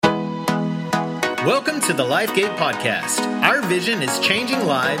Welcome to the LifeGate Podcast. Our vision is changing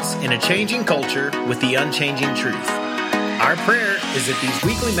lives in a changing culture with the unchanging truth. Our prayer is that these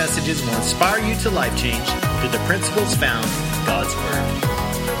weekly messages will inspire you to life change through the principles found in God's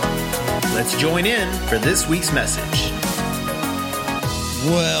Word. Let's join in for this week's message.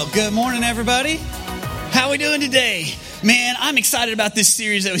 Well, good morning, everybody. How are we doing today? Man, I'm excited about this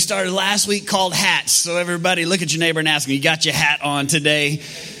series that we started last week called Hats. So everybody, look at your neighbor and ask them, you got your hat on today?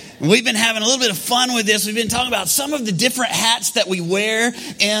 We've been having a little bit of fun with this. We've been talking about some of the different hats that we wear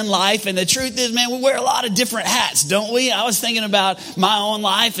in life. And the truth is, man, we wear a lot of different hats, don't we? I was thinking about my own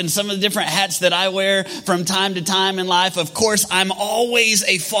life and some of the different hats that I wear from time to time in life. Of course, I'm always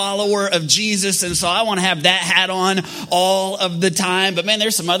a follower of Jesus. And so I want to have that hat on all of the time. But man,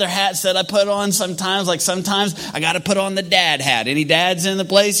 there's some other hats that I put on sometimes. Like sometimes I got to put on the dad hat. Any dads in the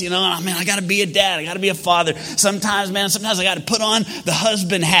place? You know, man, I got to be a dad. I got to be a father. Sometimes I got to put on the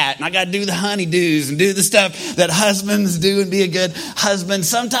husband hat. And I got to do the honeydews and do the stuff that husbands do and be a good husband.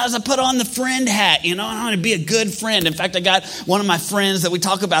 Sometimes I put on the friend hat, you know, and I want to be a good friend. In fact, I got one of my friends that we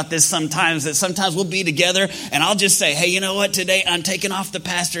talk about this sometimes, that sometimes we'll be together and I'll just say, hey, you know what, today I'm taking off the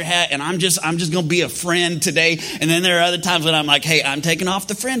pastor hat and I'm just going to be a friend today. And then there are other times when I'm like, hey, I'm taking off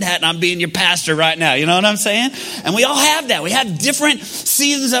the friend hat and I'm being your pastor right now. You know what I'm saying? And we all have that. We have different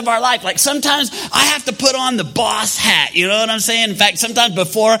seasons of our life. Like sometimes I have to put on the boss hat. You know what I'm saying? In fact, sometimes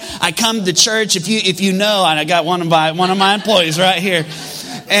before I come to church, if you know, and I got one of my employees right here.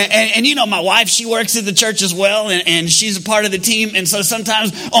 And you know, my wife, she works at the church as well, and she's a part of the team. And so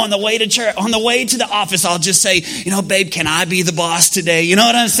sometimes on the way to church, on the way to the office, I'll just say, you know, babe, can I be the boss today? You know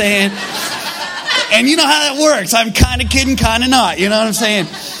what I'm saying? And you know how that works. I'm kind of kidding, kind of not. You know what I'm saying?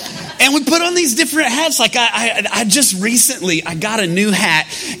 And we put on these different hats. Like I just recently, I got a new hat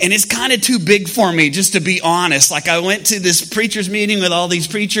and it's kind of too big for me, just to be honest. Like I went to this preacher's meeting with all these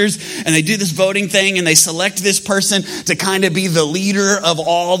preachers and they do this voting thing and they select this person to kind of be the leader of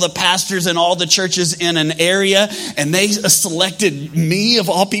all the pastors and all the churches in an area. And they selected me of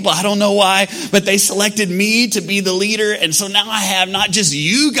all people. I don't know why, but they selected me to be the leader. And so now I have not just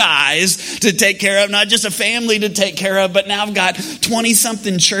you guys to take care of, not just a family to take care of, but now I've got 20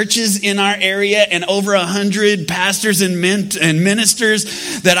 something churches in our area and over 100 pastors and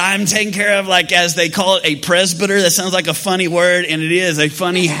ministers that I'm taking care of, like as they call it, a presbyter. That sounds like a funny word, and it is a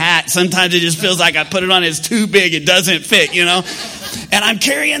funny hat. Sometimes it just feels like I put it on, it's too big, it doesn't fit, you know. And I'm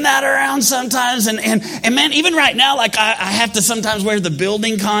carrying that around sometimes, and man, even right now, like I have to sometimes wear the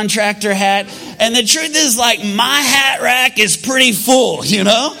building contractor hat. And the truth is, like, my hat rack is pretty full, you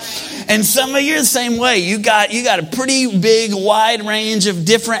know. And some of you are the same way. You got a pretty big, wide range of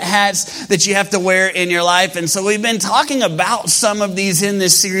different hats that you have to wear in your life. And so we've been talking about some of these in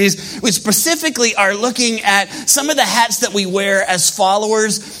this series. We specifically are looking at some of the hats that we wear as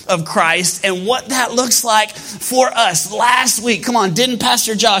followers of Christ and what that looks like for us. Last week, come on, didn't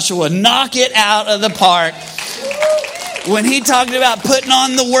Pastor Joshua knock it out of the park when he talked about putting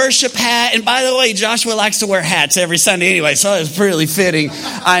on the worship hat? And by the way, Joshua likes to wear hats every Sunday anyway, so it's really fitting,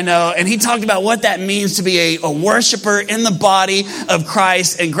 I know. And he talked about what that means to be a worshiper in the body of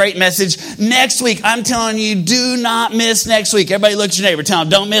Christ, and great message. Next week, I'm telling you, do not miss next week. Everybody look at your neighbor, tell them,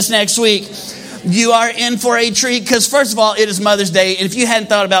 don't miss next week. You are in for a treat because, first of all, it is Mother's Day. And if you hadn't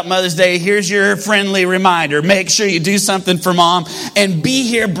thought about Mother's Day, here's your friendly reminder. Make sure you do something for Mom and be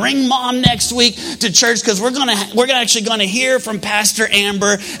here. Bring Mom next week to church because we're actually going to hear from Pastor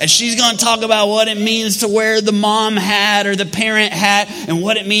Amber, and she's going to talk about what it means to wear the mom hat or the parent hat and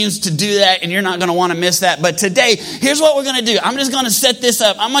what it means to do that. And you're not going to want to miss that. But today, here's what we're going to do. I'm just going to set this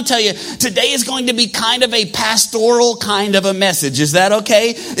up. I'm going to tell you, today is going to be kind of a pastoral kind of a message. Is that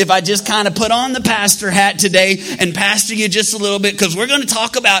okay? If I just kind of put on the pastor hat today and pastor you just a little bit, because we're going to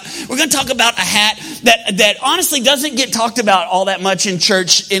talk about a hat that honestly doesn't get talked about all that much in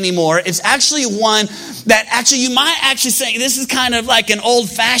church anymore. It's actually one that actually you might actually say this is kind of like an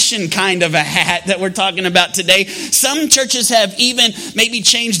old-fashioned kind of a hat that we're talking about today. Some churches have even maybe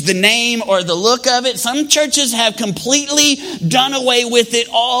changed the name or the look of it. Some churches have completely done away with it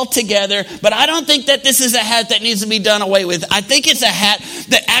altogether. But I don't think that this is a hat that needs to be done away with. I think it's a hat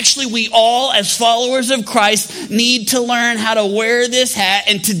that actually we all, as followers of Christ, need to learn how to wear this hat.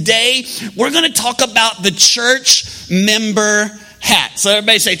 And today we're going to talk about the church member hat. So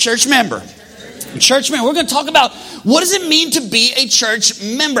everybody say church member. Church member. We're going to talk about what does it mean to be a church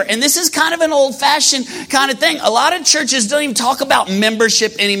member. And this is kind of an old-fashioned kind of thing. A lot of churches don't even talk about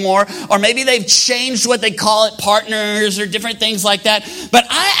membership anymore, or maybe they've changed what they call it, partners or different things like that. But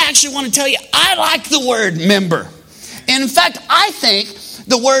I actually want to tell you, I like the word member. And in fact, I think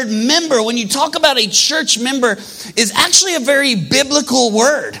the word member, when you talk about a church member, is actually a very biblical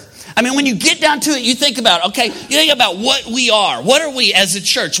word. I mean, when you get down to it, you think about, okay, you think about what we are. What are we as a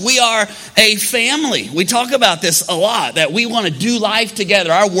church? We are a family. We talk about this a lot, that we want to do life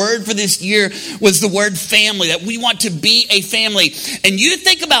together. Our word for this year was the word family, that we want to be a family. And you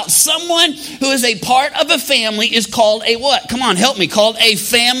think about someone who is a part of a family is called a what? Come on, help me. Called a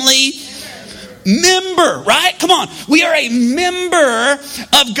family member, right? Come on. We are a member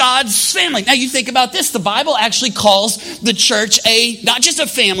of God's family. Now you think about this. The Bible actually calls the church not just a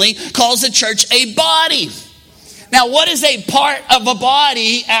family, calls the church a body. Now what is a part of a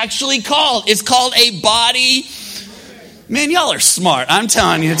body actually called? It's called a body. Man, y'all are smart. I'm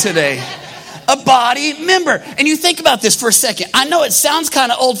telling you today. A body member. And you think about this for a second. I know it sounds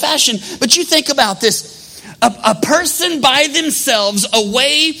kind of old fashioned, but you think about this. A person by themselves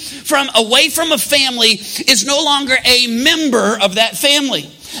away from a family is no longer a member of that family.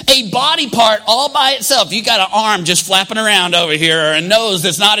 A body part all by itself. You got an arm just flapping around over here, or a nose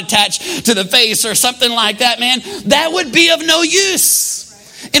that's not attached to the face, or something like that, man. That would be of no use.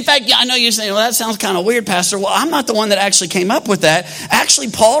 In fact, I know you're saying, well, that sounds kind of weird, Pastor. Well, I'm not the one that actually came up with that. Actually,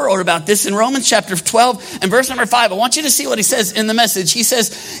 Paul wrote about this in Romans chapter 12 and verse number 5. I want you to see what he says in the Message. He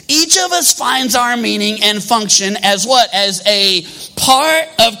says, each of us finds our meaning and function as what? As a part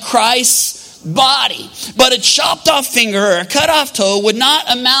of Christ's body. But a chopped off finger or a cut off toe would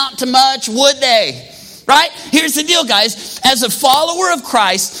not amount to much, would they? Right? Here's the deal, guys. As a follower of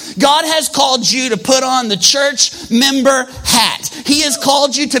Christ, God has called you to put on the church member hat. He has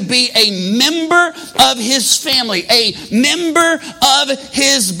called you to be a member of his family, a member of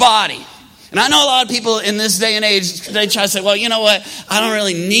his body. And I know a lot of people in this day and age, they try to say, well, you know what? I don't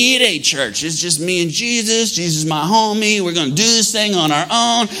really need a church. It's just me and Jesus. Jesus is my homie. We're going to do this thing on our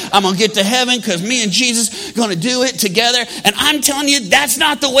own. I'm going to get to heaven because me and Jesus are going to do it together. And I'm telling you, that's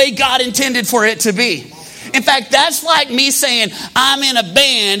not the way God intended for it to be. In fact, that's like me saying, I'm in a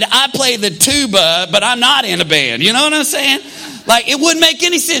band, I play the tuba, but I'm not in a band. You know what I'm saying? Like, it wouldn't make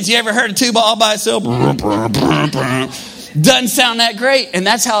any sense. You ever heard a tuba all by itself? Doesn't sound that great. And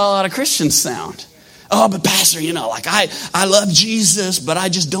that's how a lot of Christians sound. Oh, but Pastor, like I love Jesus, but I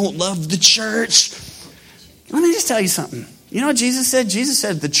just don't love the church. Let me just tell you something. You know what Jesus said? Jesus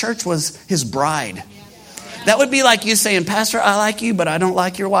said the church was his bride. That would be like you saying, Pastor, I like you, but I don't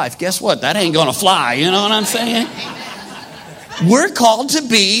like your wife. Guess what? That ain't going to fly. You know what I'm saying? We're called to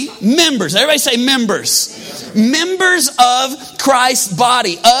be members. Everybody say members. Members of Christ's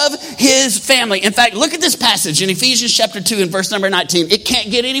body, of his family. In fact, look at this passage in Ephesians chapter 2 and verse number 19. It can't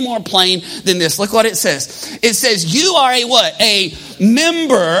get any more plain than this. Look what it says. It says, you are a what? A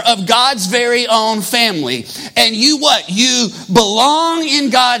member of God's very own family. And you what? You belong in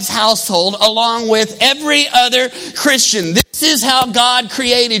God's household along with every other Christian. This is how God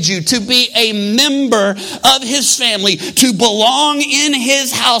created you, to be a member of his family, to belong in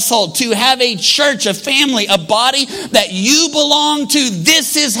his household, to have a church, a family, a body that you belong to.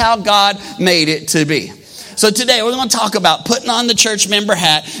 This is how God made it to be. So today we're going to talk about putting on the church member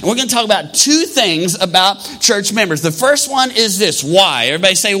hat, and we're going to talk about two things about church members. The first one is this: why?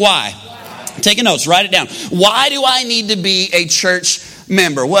 Everybody say why. Taking notes, write it down. Why do I need to be a church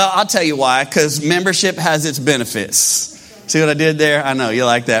member? Well, I'll tell you why. Because membership has its benefits. See what I did there? I know you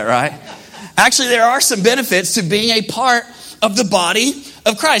like that, right? Actually, there are some benefits to being a part of the body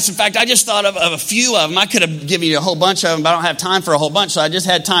of Christ. In fact, I just thought of a few of them. I could have given you a whole bunch of them, but I don't have time for a whole bunch, so I just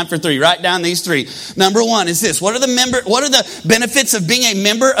had time for three. Write down these three. Number one is this: what are the benefits of being a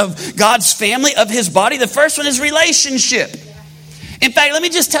member of God's family, of his body? The first one is relationship. In fact, let me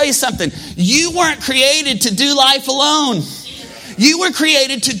just tell you something. You weren't created to do life alone. You were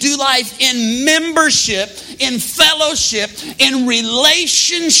created to do life in membership, in fellowship, in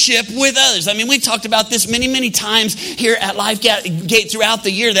relationship with others. I mean, we talked about this many, many times here at LifeGate throughout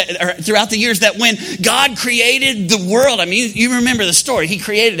the years that when God created the world, I mean, you remember the story. He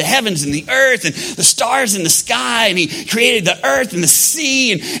created the heavens and the earth and the stars in the sky, and he created the earth and the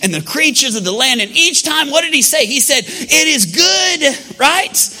sea and the creatures of the land. And each time, what did he say? He said, it is good,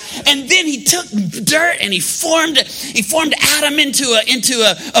 right? And then he took dirt and he formed Adam into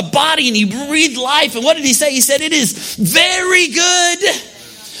a body, and he breathed life. And what did he say? He said, it is very good.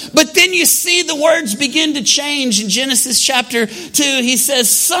 But then you see the words begin to change in Genesis chapter 2. He says,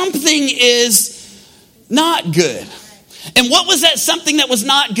 something is not good. And what was that something that was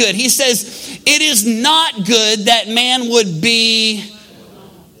not good? He says, it is not good that man would be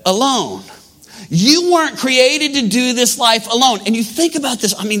alone. You weren't created to do this life alone. And you think about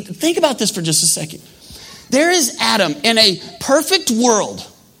this. I mean, think about this for just a second. There is Adam in a perfect world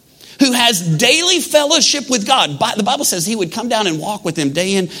who has daily fellowship with God. The Bible says he would come down and walk with him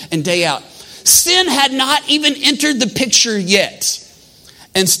day in and day out. Sin had not even entered the picture yet.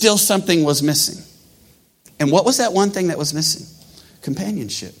 And still something was missing. And what was that one thing that was missing?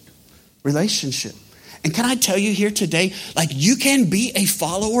 Companionship, relationship. And can I tell you here today, like you can be a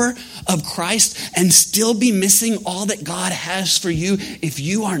follower of Christ and still be missing all that God has for you if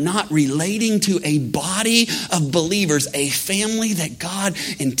you are not relating to a body of believers, a family that God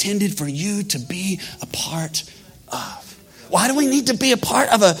intended for you to be a part of. Why do we need to be a part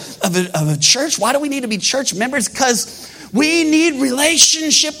of a church? Why do we need to be church members? Because we need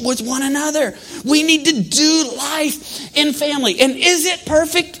relationship with one another. We need to do life in family. And is it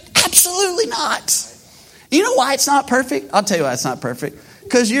perfect? Absolutely not. You know why it's not perfect? I'll tell you why it's not perfect.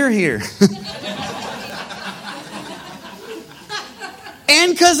 Because you're here.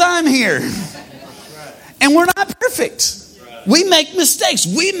 And because I'm here. And we're not perfect. We make mistakes.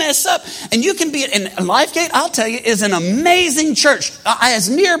 We mess up. And you can be in LifeGate, I'll tell you, is an amazing church. As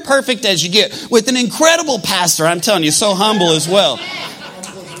near perfect as you get. With an incredible pastor. I'm telling you, so humble as well.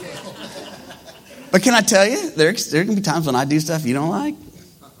 But can I tell you, there can be times when I do stuff you don't like.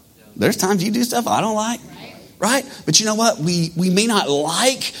 There's times you do stuff I don't like. Right? But you know what? We may not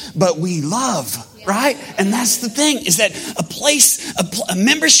like, but we love. Right? And that's the thing, is that a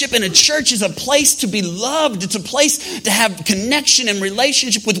membership in a church is a place to be loved. It's a place to have connection and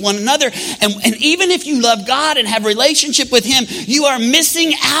relationship with one another. And even if you love God and have relationship with Him, you are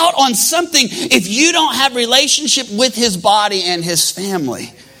missing out on something if you don't have relationship with His body and His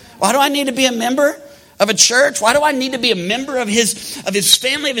family. Why do I need to be a member of a church? Why do I need to be a member of his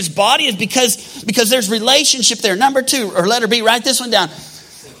family, of His body? Is because there's relationship there. Number 2, or letter B, write this one down.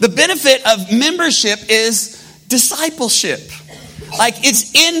 The benefit of membership is discipleship. Like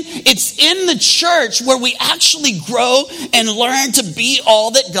it's in the church where we actually grow and learn to be all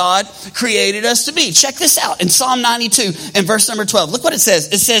that God created us to be. Check this out in Psalm 92 and verse number 12. Look what it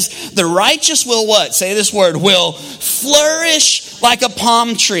says. It says, the righteous will what? Say this word, will flourish like a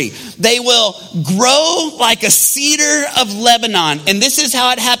palm tree. They will grow like a cedar of Lebanon. And this is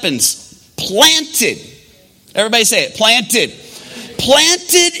how it happens. Planted. Everybody say it. Planted.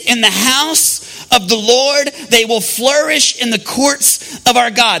 Planted in the house of the Lord, they will flourish in the courts of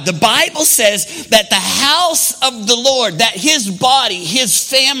our God. The Bible says that the house of the Lord, that His body, His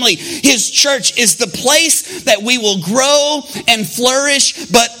family, His church is the place that we will grow and flourish,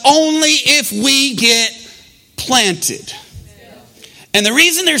 but only if we get planted. And the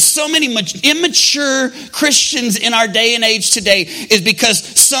reason there's so many immature Christians in our day and age today is because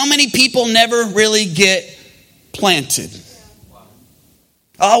so many people never really get planted.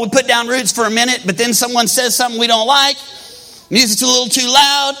 Oh, we put down roots for a minute, but then someone says something we don't like. Music's a little too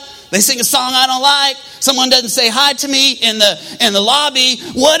loud. They sing a song I don't like. Someone doesn't say hi to me in the lobby.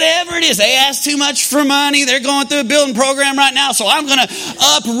 Whatever it is, they ask too much for money. They're going through a building program right now, so I'm going to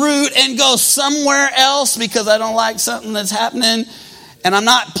uproot and go somewhere else because I don't like something that's happening. And I'm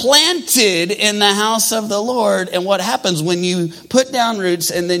not planted in the house of the Lord. And what happens when you put down roots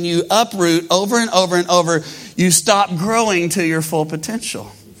and then you uproot over and over and over, you stop growing to your full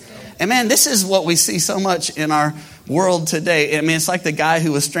potential. And man, this is what we see so much in our world today. I mean, it's like the guy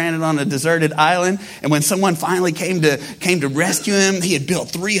who was stranded on a deserted island. And when someone finally came to rescue him, he had built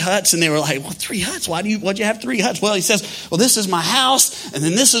 3 huts. And they were like, well, 3 huts? Why'd you have 3 huts? Well, he says, well, this is my house. And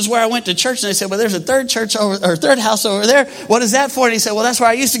then this is where I went to church. And they said, well, there's a third house over there. What is that for? And he said, well, that's where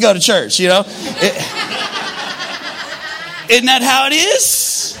I used to go to church, you know. Isn't that how it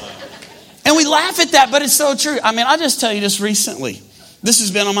is? And we laugh at that, but it's so true. I mean, I'll just tell you this recently. This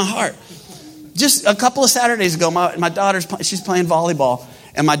has been on my heart. Just a couple of Saturdays ago, my daughter's she's playing volleyball.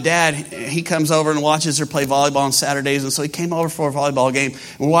 And my dad, he comes over and watches her play volleyball on Saturdays. And so he came over for a volleyball game.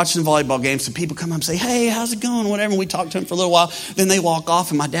 And we're watching the volleyball game. Some people come up and say, hey, how's it going? Whatever. And we talk to him for a little while. Then they walk off.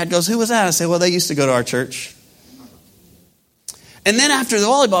 And my dad goes, who was that? I say, well, they used to go to our church. And then after the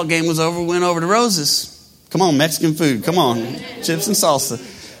volleyball game was over, we went over to Rose's. Come on, Mexican food. Come on. Chips and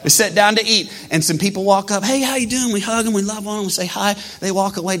salsa. We sat down to eat, and some people walk up. Hey, how you doing? We hug them, we love on them, we say hi. They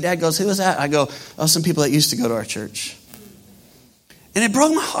walk away. Dad goes, who is that? I go, oh, some people that used to go to our church. And it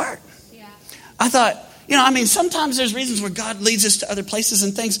broke my heart. Yeah. I thought, sometimes there's reasons where God leads us to other places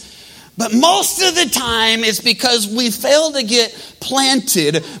and things. But most of the time, it's because we fail to get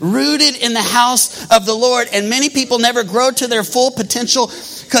planted, rooted in the house of the Lord. And many people never grow to their full potential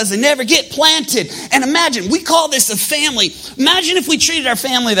because they never get planted. And imagine, we call this a family. Imagine if we treated our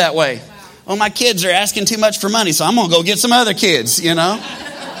family that way. Wow. Oh, my kids are asking too much for money, so I'm going to go get some other kids,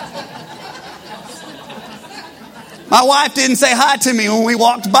 My wife didn't say hi to me when we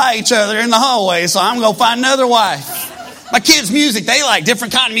walked by each other in the hallway, so I'm going to find another wife. My kids' music, they like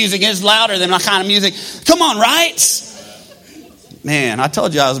different kind of music. It's louder than my kind of music. Come on, right? Man, I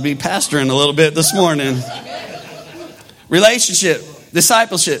told you I was going to be pastoring a little bit this morning. Relationship.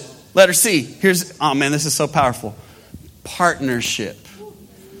 Discipleship. Letter C. Oh man, this is so powerful. Partnership.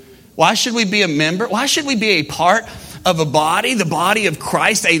 Why should we be a member? Why should we be a part of a body, the body of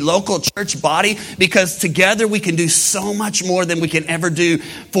Christ, a local church body? Because together we can do so much more than we can ever do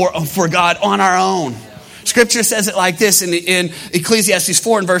for God on our own. Scripture says it like this in Ecclesiastes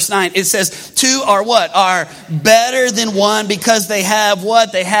 4 and verse 9. It says, two are what? Are better than one because they have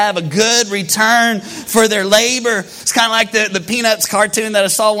what? They have a good return for their labor. It's kind of like the Peanuts cartoon that I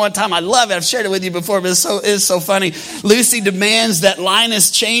saw one time. I love it. I've shared it with you before, but it's so funny. Lucy demands that Linus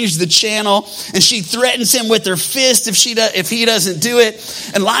change the channel, and she threatens him with her fist if he doesn't do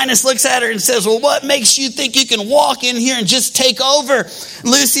it. And Linus looks at her and says, well, what makes you think you can walk in here and just take over?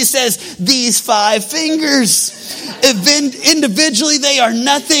 Lucy says, these 5 fingers. Individually, they are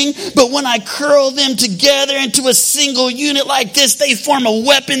nothing, but when I curl them together into a single unit like this, they form a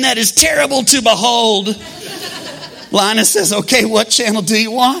weapon that is terrible to behold. Linus says, okay, what channel do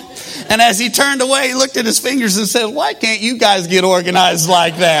you want? And as he turned away, he looked at his fingers and said, why can't you guys get organized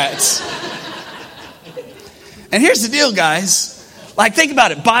like that? And here's the deal, guys. Like, think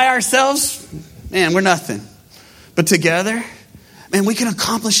about it. By ourselves, man, we're nothing. But together, man, we can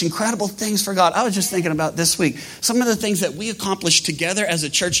accomplish incredible things for God. I was just thinking about this week, some of the things that we accomplished together as a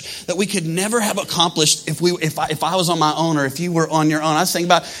church that we could never have accomplished if I was on my own or if you were on your own. I was thinking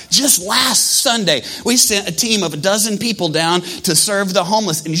about just last Sunday, we sent a team of 12 people down to serve the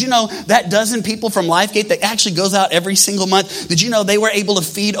homeless. And did you know that 12 people from LifeGate that actually goes out every single month? Did you know they were able to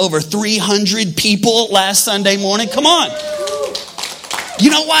feed over 300 people last Sunday morning? Come on. You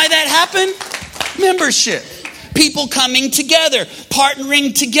know why that happened? Membership. People coming together,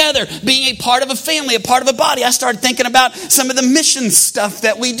 partnering together, being a part of a family, a part of a body. I started thinking about some of the mission stuff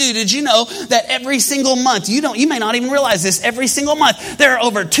that we do. Did you know that every single month, you may not even realize this, every single month, there are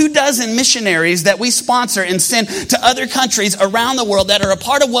over 24 missionaries that we sponsor and send to other countries around the world that are a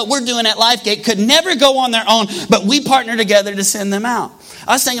part of what we're doing at LifeGate, could never go on their own, but we partner together to send them out.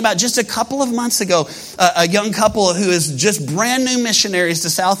 I was thinking about just a couple of months ago, a young couple who is just brand new missionaries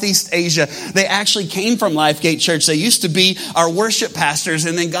to Southeast Asia. They actually came from LifeGate Church. They used to be our worship pastors,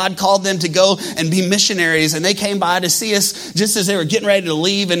 and then God called them to go and be missionaries. And they came by to see us just as they were getting ready to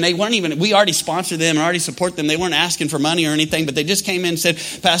leave. And we already sponsored them and already support them. They weren't asking for money or anything, but they just came in and said,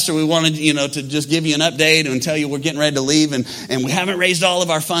 Pastor, we wanted, to just give you an update and tell you we're getting ready to leave. And we haven't raised all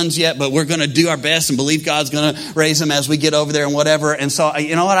of our funds yet, but we're going to do our best and believe God's going to raise them as we get over there and whatever. And so,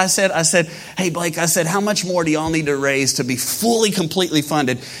 you know what I said? I said, hey, Blake, how much more do y'all need to raise to be fully, completely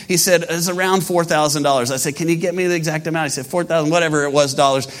funded? He said, it's around $4,000. I said, can you get me the exact amount? He said, 4,000, whatever it was,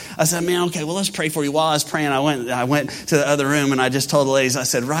 dollars. I said, man, okay, well, let's pray for you. While I was praying, I went to the other room and I just told the ladies, I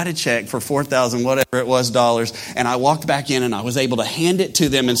said, write a check for 4,000, whatever it was, dollars. And I walked back in and I was able to hand it to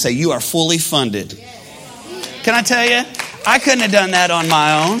them and say, you are fully funded. Can I tell you? I couldn't have done that on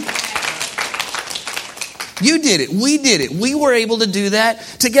my own. You did it. We did it. We were able to do that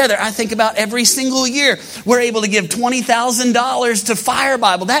together. I think about every single year, we're able to give $20,000 to Fire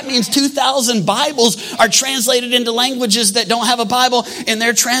Bible. That means 2,000 Bibles are translated into languages that don't have a Bible in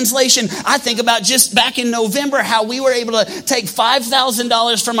their translation. I think about just back in November, how we were able to take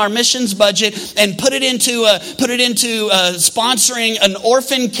 $5,000 from our missions budget and put it into sponsoring an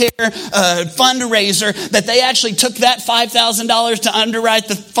orphan care fundraiser. That they actually took that $5,000 to underwrite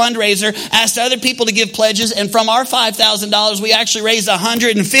the fundraiser, asked other people to give pledges. And from our $5,000, we actually raised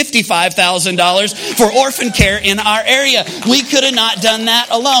 $155,000 for orphan care in our area. We could have not done that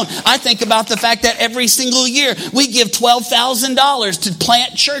alone. I think about the fact that every single year we give $12,000 to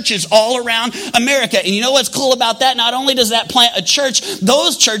plant churches all around America. And you know what's cool about that? Not only does that plant a church,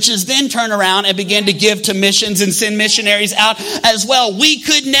 those churches then turn around and begin to give to missions and send missionaries out as well. We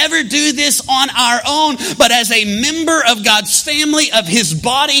could never do this on our own, but as a member of God's family, of His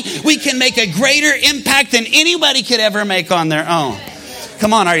body, we can make a greater impact than anybody could ever make on their own.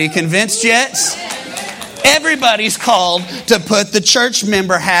 Come on, are you convinced yet? Everybody's called to put the church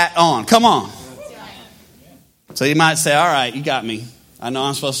member hat on. Come on. So you might say, all right, you got me. I know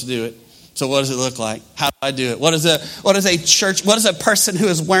I'm supposed to do it. So what does it look like? How do I do it? What does a person who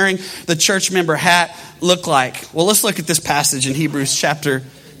is wearing the church member hat look like? Well, let's look at this passage in Hebrews chapter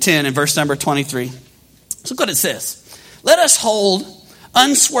 10 and verse number 23. Look what it says. Let us hold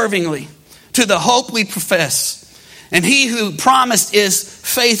unswervingly to the hope we profess, and He who promised is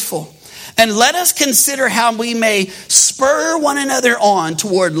faithful. And let us consider how we may spur one another on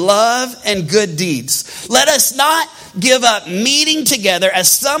toward love and good deeds. Let us not give up meeting together as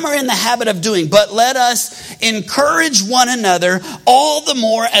some are in the habit of doing, but let us encourage one another all the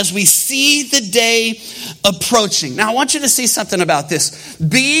more as we see see the day approaching. Now, I want you to see something about this.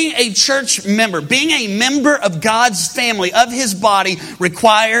 Being a church member, being a member of God's family, of his body,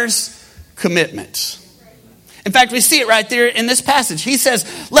 requires commitment. In fact, we see it right there in this passage. He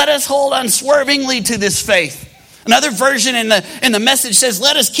says, let us hold unswervingly to this faith. Another version in the message says,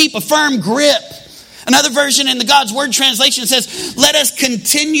 let us keep a firm grip. Another version in the God's Word translation says, let us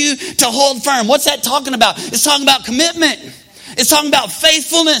continue to hold firm. What's that talking about? It's talking about commitment. It's talking about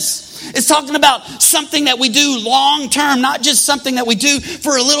faithfulness. It's talking about something that we do long term, not just something that we do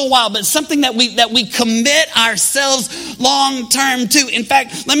for a little while, but something that we commit ourselves long term to. In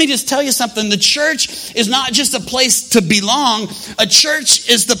fact, let me just tell you something. The church is not just a place to belong. A church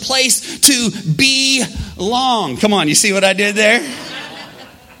is the place to belong. Come on, you see what I did there?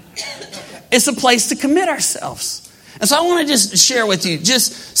 It's a place to commit ourselves. And so I want to just share with you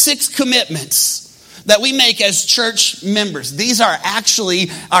just 6 commitments that we make as church members. These are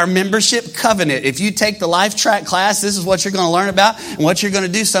actually our membership covenant. If you take the Life Track class, this is what you're going to learn about and what you're going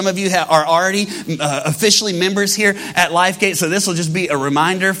to do. Some of you are already officially members here at LifeGate, so this will just be a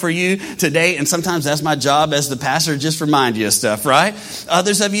reminder for you today. And sometimes that's my job as the pastor, just remind you of stuff, right?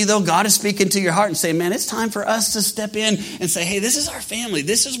 Others of you, though, God is speaking to your heart and saying, man, it's time for us to step in and say, hey, this is our family.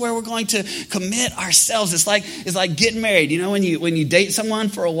 This is where we're going to commit ourselves. It's like getting married. You know, when you date someone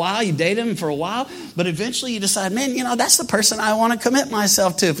for a while, you date them for a while, but eventually you decide, man, you know, that's the person I want to commit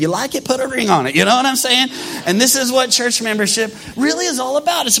myself to. If you like it, put a ring on it. You know what I'm saying? And this is what church membership really is all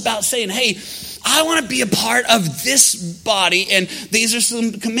about. It's about saying, hey, I want to be a part of this body. And these are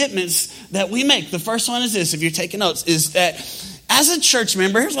some commitments that we make. The first one is this, if you're taking notes, is that as a church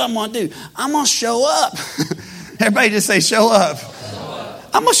member, here's what I'm going to do. I'm going to show up. Everybody just say, show up.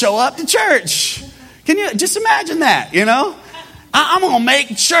 I'm going to show up to church. Can you just imagine that, you know? I'm going to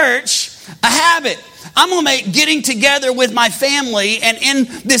make church a habit. I'm going to make getting together with my family and in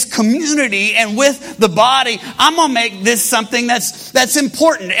this community and with the body, I'm going to make this something that's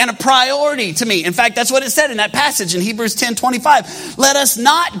important and a priority to me. In fact, that's what it said in that passage in Hebrews 10:25. Let us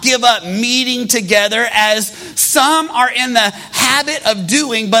not give up meeting together as some are in the habit of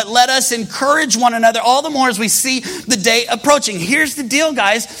doing, but let us encourage one another all the more as we see the day approaching. Here's the deal,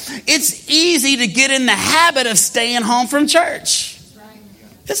 guys. It's easy to get in the habit of staying home from church.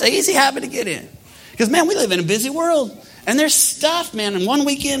 It's an easy habit to get in. Because, man, we live in a busy world. And there's stuff, man. And one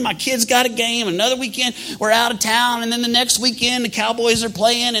weekend, my kids got a game. Another weekend, we're out of town. And then the next weekend, the Cowboys are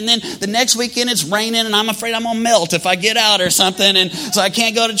playing. And then the next weekend, it's raining. And I'm afraid I'm going to melt if I get out or something. And so I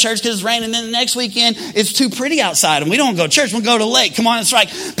can't go to church because it's raining. And then the next weekend, it's too pretty outside. And we don't go to church. We'll go to the lake. Come on, it's right.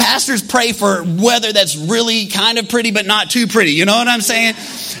 Pastors pray for weather that's really kind of pretty, but not too pretty. You know what I'm saying?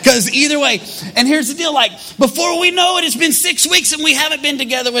 Because either way. And here's the deal. Like, before we know it, it's been 6 weeks and we haven't been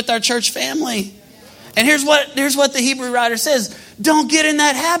together with our church family. And here's what the Hebrew writer says. Don't get in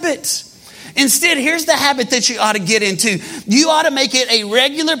that habit. Instead, here's the habit that you ought to get into. You ought to make it a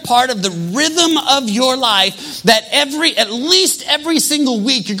regular part of the rhythm of your life that at least every single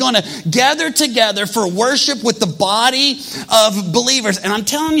week you're going to gather together for worship with the body of believers. And I'm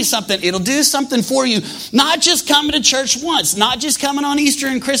telling you something, it'll do something for you. Not just coming to church once, not just coming on Easter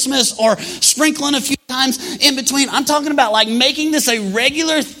and Christmas or sprinkling a few times in between. I'm talking about like making this a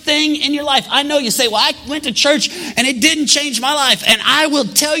regular thing in your life. I know you say, well, I went to church and it didn't change my life. And I will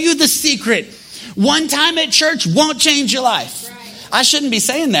tell you the secret. One time at church won't change your life. Right. I shouldn't be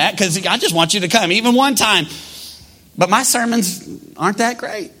saying that because I just want you to come, even one time. But my sermons aren't that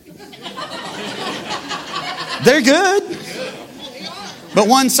great. They're good. But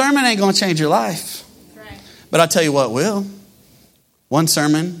one sermon ain't going to change your life. But I'll tell you what will. One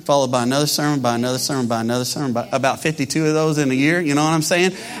sermon followed by another sermon, by another sermon, by another sermon, by about 52 of those in a year. You know what I'm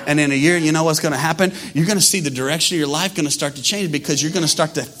saying? And in a year, you know what's going to happen? You're going to see the direction of your life going to start to change because you're going to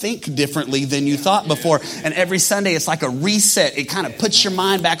start to think differently than you thought before. And every Sunday, it's like a reset. It kind of puts your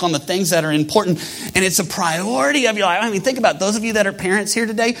mind back on the things that are important. And it's a priority of your life. I mean, think about those of you that are parents here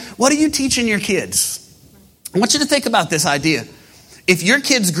today. What are you teaching your kids? I want you to think about this idea. If your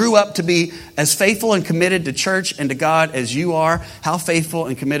kids grew up to be as faithful and committed to church and to God as you are, how faithful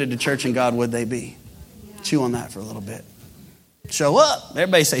and committed to church and God would they be? Chew on that for a little bit. Show up.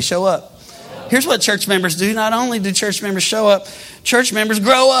 Everybody say show up. Here's what church members do. Not only do church members show up, church members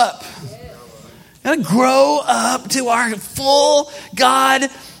grow up. Gotta grow up to our full God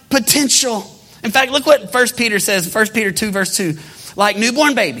potential. In fact, look what 1 Peter says, 1 Peter 2 verse 2. Like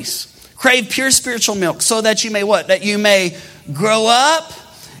newborn babies, crave pure spiritual milk so that you may what? That you may grow up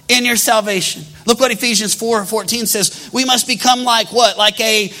in your salvation. Look what Ephesians 4:14 says. We must become like what? Like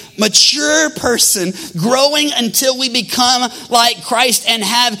a mature person, growing until we become like Christ and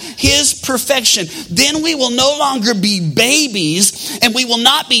have his perfection. Then we will no longer be babies, and we will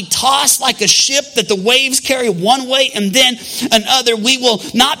not be tossed like a ship that the waves carry one way and then another. We will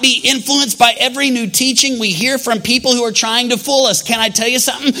not be influenced by every new teaching we hear from people who are trying to fool us. Can I tell you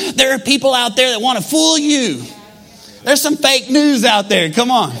something? There are people out there that want to fool you. There's some fake news out there.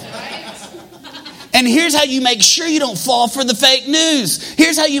 Come on. And here's how you make sure you don't fall for the fake news.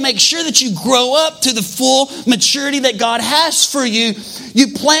 Here's how you make sure that you grow up to the full maturity that God has for you.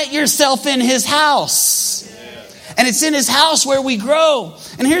 You plant yourself in his house. And it's in his house where we grow.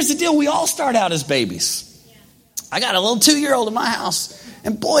 And here's the deal. We all start out as babies. I got a little 2-year-old in my house.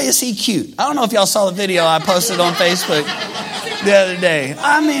 And boy, is he cute. I don't know if y'all saw the video I posted on Facebook the other day.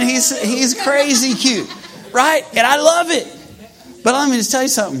 I mean, he's crazy cute. Right? And I love it. But let me just tell you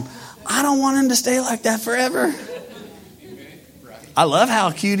something. I don't want him to stay like that forever. I love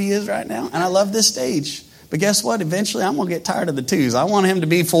how cute he is right now. And I love this stage. But guess what? Eventually, I'm going to get tired of the 2s. I want him to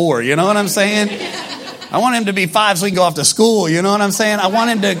be 4. You know what I'm saying? I want him to be 5 so he can go off to school. You know what I'm saying? I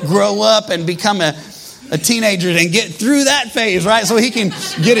want him to grow up and become a teenager and get through that phase, right? So he can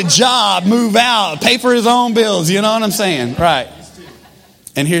get a job, move out, pay for his own bills. You know what I'm saying? Right.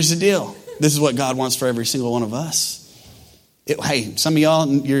 And here's the deal. This is what God wants for every single one of us. Hey, some of y'all,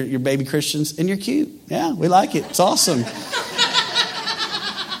 you're baby Christians, and you're cute. Yeah, we like it. It's awesome.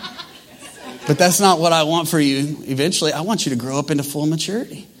 But that's not what I want for you. Eventually, I want you to grow up into full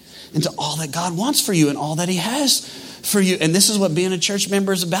maturity, into all that God wants for you and all that he has for you. And this is what being a church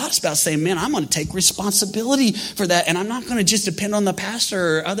member is about. It's about saying, man, I'm going to take responsibility for that. And I'm not going to just depend on the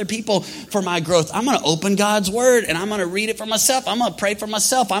pastor or other people for my growth. I'm going to open God's word and I'm going to read it for myself. I'm going to pray for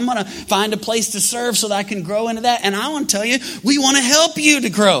myself. I'm going to find a place to serve so that I can grow into that. And I want to tell you, we want to help you to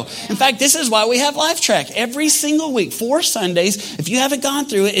grow. In fact, this is why we have Life Track every single week, 4 Sundays. If you haven't gone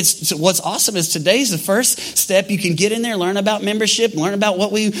through it, what's awesome is today's the first step. You can get in there, learn about membership, learn about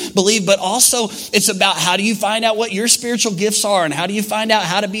what we believe, but also it's about how do you find out what your spiritual gifts are, and how do you find out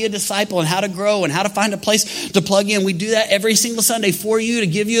how to be a disciple and how to grow and how to find a place to plug in. We do that every single Sunday for you, to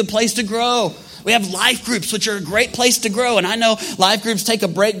give you a place to grow. We have life groups, which are a great place to grow. And I know life groups take a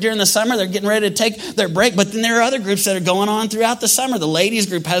break during the summer. They're getting ready to take their break. But then there are other groups that are going on throughout the summer. The ladies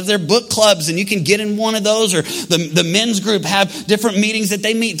group has their book clubs, and you can get in one of those. Or the men's group have different meetings that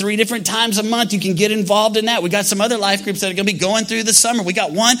they meet 3 different times a month. You can get involved in that. We got some other life groups that are going to be going through the summer. We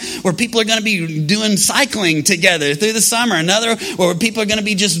got one where people are going to be doing cycling together through the summer. Another where people are going to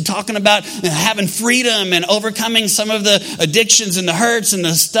be just talking about having freedom and overcoming some of the addictions and the hurts and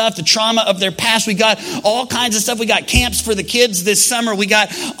the stuff, the trauma of their past. We got all kinds of stuff. We got camps for the kids this summer. We got,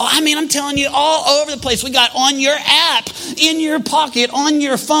 I'm telling you, all over the place. We got on your app, in your pocket, on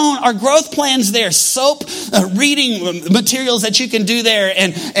your phone, our growth plans there. Soap, reading materials that you can do there,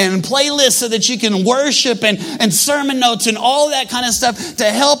 and playlists so that you can worship, and sermon notes and all that kind of stuff to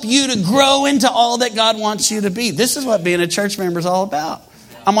help you to grow into all that God wants you to be. This is what being a church member is all about.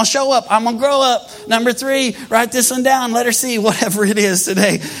 I'm going to show up. I'm going to grow up. Number 3, write this one down. Letter C, whatever it is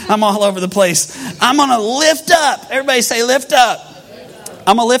today. I'm all over the place. I'm going to lift up. Everybody say lift up.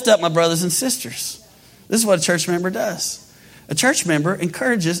 I'm going to lift up my brothers and sisters. This is what a church member does. A church member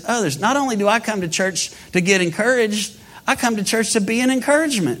encourages others. Not only do I come to church to get encouraged, I come to church to be an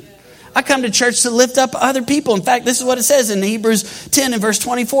encouragement. I come to church to lift up other people. In fact, this is what it says in Hebrews 10 and verse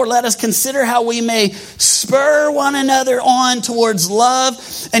 24. Let us consider how we may spur one another on towards love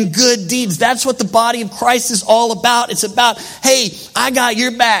and good deeds. That's what the body of Christ is all about. It's about, hey, I got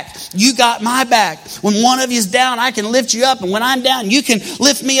your back. You got my back. When one of you is down, I can lift you up. And when I'm down, you can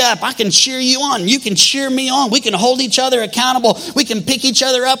lift me up. I can cheer you on. You can cheer me on. We can hold each other accountable. We can pick each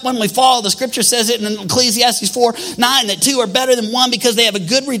other up when we fall. The scripture says it in Ecclesiastes 4:9 that 2 are better than 1 because they have a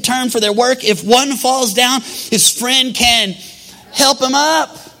good return for their work. If one falls down, his friend can help him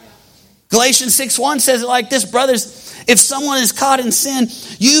up. Galatians 6:1 says it like this: brothers, if someone is caught in sin,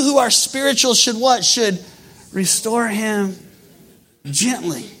 you who are spiritual should what? Should restore him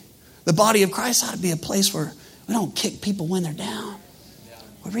gently. The body of Christ ought to be a place where we don't kick people when they're down.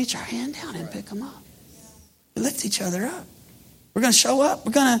 We reach our hand down and pick them up. We lift each other up. We're going to show up.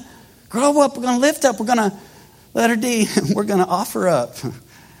 We're going to grow up. We're going to lift up. We're going to, letter D, we're going to offer up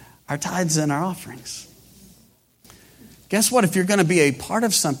our tithes and our offerings. Guess what? If you're going to be a part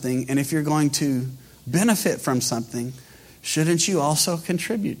of something, and if you're going to benefit from something, shouldn't you also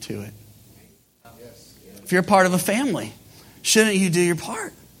contribute to it? If you're a part of a family, shouldn't you do your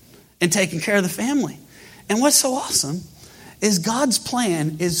part in taking care of the family? And what's so awesome is God's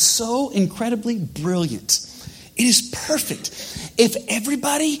plan is so incredibly brilliant. It is perfect. If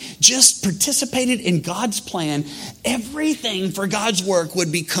everybody just participated in God's plan, everything for God's work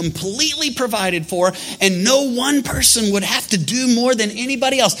would be completely provided for, and no one person would have to do more than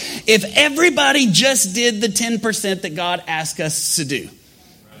anybody else. If everybody just did the 10% that God asked us to do.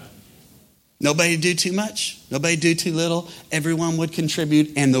 Nobody do too much. Nobody do too little. Everyone would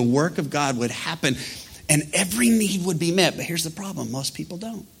contribute, and the work of God would happen, and every need would be met. But here's the problem. Most people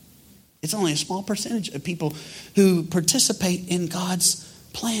don't. It's only a small percentage of people who participate in God's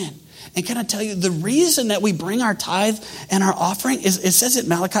plan. And can I tell you, the reason that we bring our tithe and our offering is, it says it in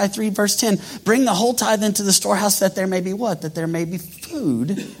Malachi 3, verse 10, bring the whole tithe into the storehouse that there may be what? That there may be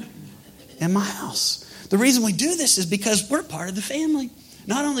food in my house. The reason we do this is because we're part of the family.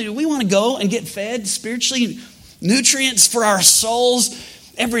 Not only do we want to go and get fed spiritually, nutrients for our souls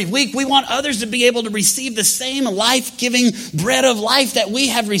every week, we want others to be able to receive the same life-giving bread of life that we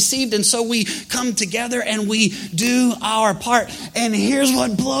have received. And so we come together and we do our part. And here's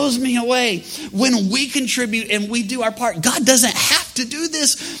what blows me away. When we contribute and we do our part, God doesn't have to do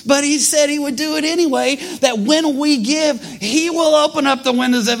this, but he said he would do it anyway. That when we give, he will open up the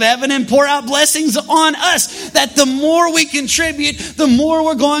windows of heaven and pour out blessings on us. That the more we contribute, the more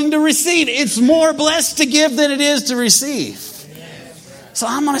we're going to receive. It's more blessed to give than it is to receive. So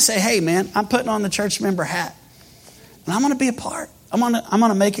I'm going to say, hey, man, I'm putting on the church member hat. And I'm going to be a part. I'm going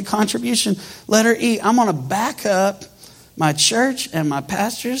to make a contribution. Letter E, I'm going to back up my church and my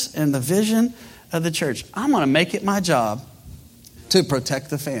pastors and the vision of the church. I'm going to make it my job to protect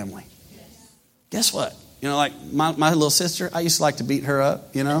the family. Guess what? You know, like my little sister, I used to like to beat her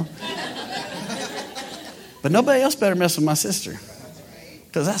up, you know. But nobody else better mess with my sister.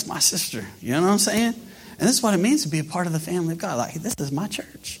 Because that's my sister. You know what I'm saying? And this is what it means to be a part of the family of God. Like, this is my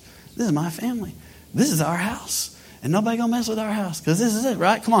church. This is my family. This is our house. And nobody gonna mess with our house because this is it,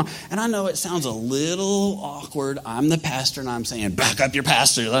 right? Come on. And I know it sounds a little awkward. I'm the pastor and I'm saying, back up your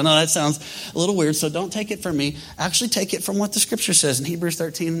pastors. I know that sounds a little weird, so don't take it from me. Actually take it from what the scripture says in Hebrews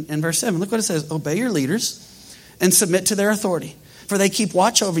 13 and verse 7. Look what it says. Obey your leaders and submit to their authority. For they keep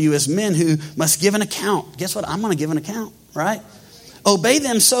watch over you as men who must give an account. Guess what? I'm going to give an account, right? Obey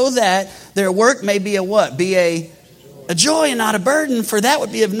them so that their work may be a what? Be a joy and not a burden, for that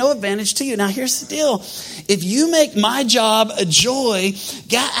would be of no advantage to you. Now, here's the deal. If you make my job a joy,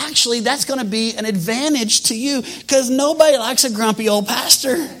 actually, that's going to be an advantage to you because nobody likes a grumpy old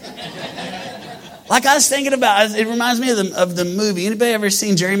pastor. Like I was thinking about, it reminds me of the movie. Anybody ever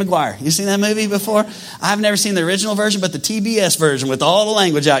seen Jerry Maguire? You seen that movie before? I've never seen the original version, but the TBS version with all the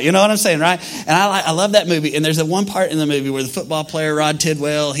language out. You know what I'm saying, right? And I love that movie. And there's that one part in the movie where the football player Rod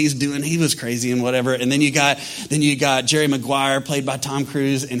Tidwell, he was crazy and whatever. And then you got Jerry Maguire played by Tom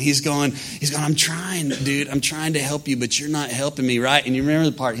Cruise, and he's going, I'm trying, dude. I'm trying to help you, but you're not helping me, right? And you remember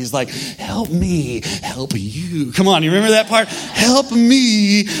the part? He's like, help me, help you. Come on, you remember that part? Help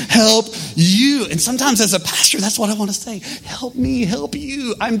me, help you. And sometimes as a pastor, that's what I want to say. Help me, help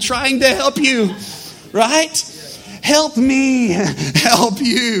you. I'm trying to help you, right? Help me, help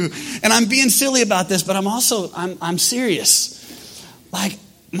you. And I'm being silly about this, but I'm serious. Like,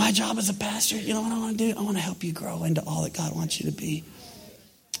 my job as a pastor, you know what I want to do? I want to help you grow into all that God wants you to be.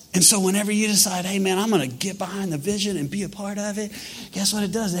 And so whenever you decide, hey, man, I'm going to get behind the vision and be a part of it, guess what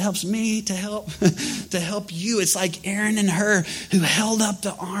it does? It helps me to help you. It's like Aaron and Hur who held up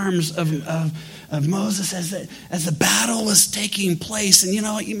the arms of Moses as the battle was taking place. And you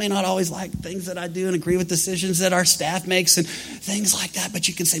know what? You may not always like things that I do and agree with decisions that our staff makes and things like that. But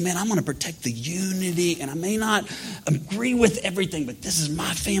you can say, man, I'm going to protect the unity. And I may not agree with everything, but this is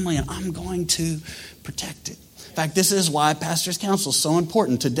my family and I'm going to protect it. In fact, this is why Pastors Council is so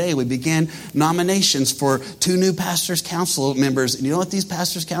important. Today, we began nominations for 2 new Pastors Council members. And you know what these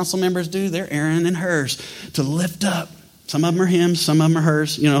Pastors Council members do? They're Aaron and hers to lift up. Some of them are him, some of them are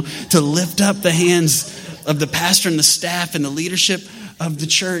hers, to lift up the hands of the pastor and the staff and the leadership of the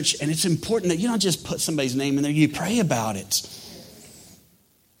church. And it's important that you don't just put somebody's name in there. You pray about it.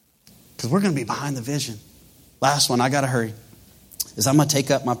 Because we're going to be behind the vision. Last one, I got to hurry, is I'm going to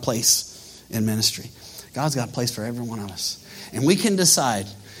take up my place in ministry. God's got a place for every one of us. And we can decide,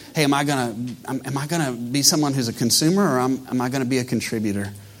 hey, am I going to be someone who's a consumer or am I going to be a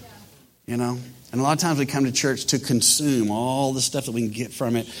contributor? And a lot of times we come to church to consume all the stuff that we can get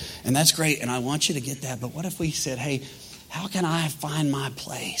from it. And that's great. And I want you to get that. But what if we said, hey, how can I find my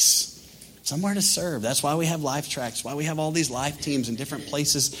place? Somewhere to serve. That's why we have life tracks, why we have all these life teams in different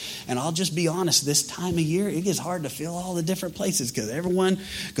places. And I'll just be honest, this time of year, it gets hard to fill all the different places because everyone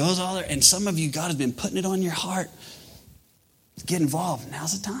goes all there. And some of you, God has been putting it on your heart. Get involved.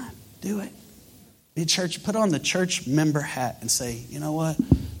 Now's the time. Do it. Be a church. Put on the church member hat and say, you know what?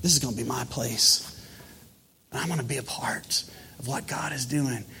 This is going to be my place. And I'm going to be a part of what God is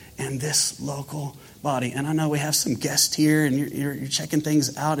doing in this local body. And I know we have some guests here, and you're checking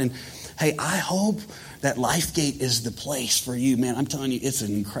things out. And hey, I hope that LifeGate is the place for you, man. I'm telling you, it's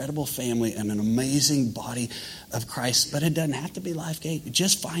an incredible family and an amazing body of Christ. But it doesn't have to be LifeGate.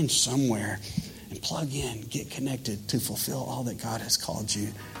 Just find somewhere and plug in, get connected to fulfill all that God has called you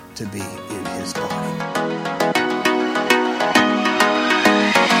to be in his body.